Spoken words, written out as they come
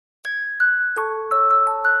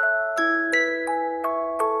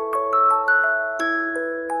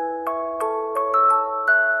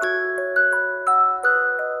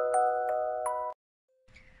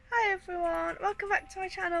to my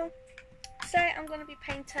channel. Today I'm going to be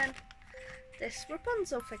painting this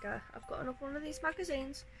Rapunzel figure. I've got another one of these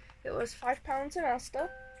magazines. It was £5 in Asda.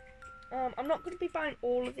 I'm not going to be buying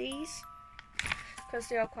all of these because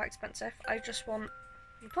they are quite expensive. I just want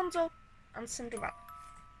Rapunzel and Cinderella.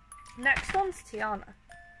 Next one's Tiana.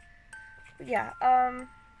 But yeah,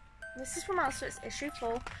 this is from Asda. It's issue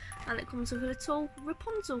 4 and it comes with a little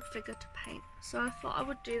Rapunzel figure to paint. So I thought I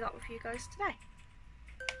would do that with you guys today.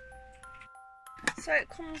 So it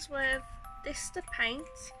comes with this to paint,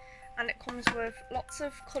 and it comes with lots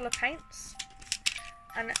of colour paints,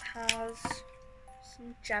 and it has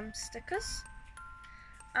some gem stickers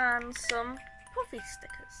and some puffy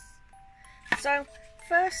stickers. So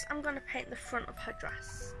first I'm going to paint the front of her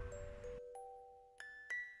dress.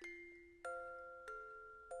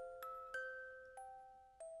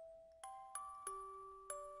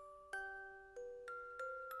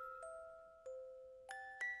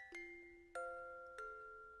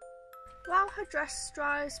 While her dress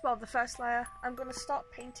dries, well, the first layer, I'm going to start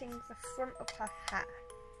painting the front of her hair.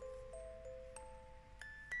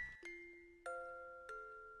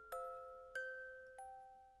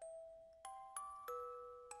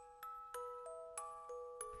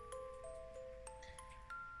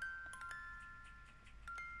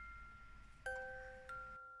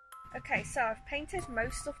 Okay, so I've painted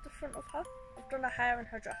most of the front of her. I've done her hair and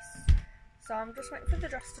her dress. So I'm just waiting for the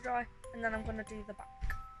dress to dry, and then I'm going to do the back.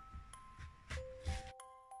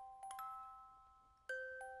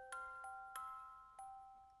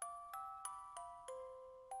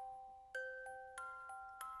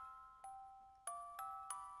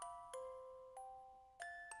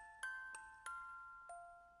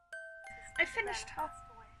 I finished her.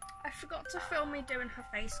 I forgot to film me doing her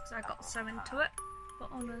face because I got so into it. But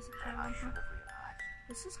oh, there's a hair on her.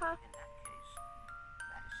 This is her.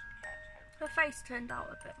 Her face turned out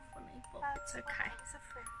a bit funny, but it's okay.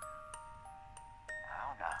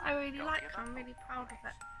 I really like her. I'm really proud of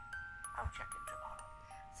it.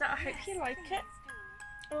 So I hope you like it.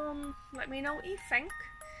 Let me know what you think.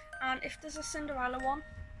 And if there's a Cinderella one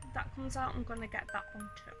that comes out, I'm gonna get that one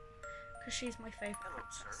too, because she's my favourite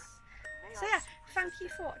princess. So yeah, thank you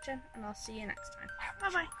for watching, and I'll see you next time. Bye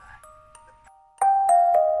bye.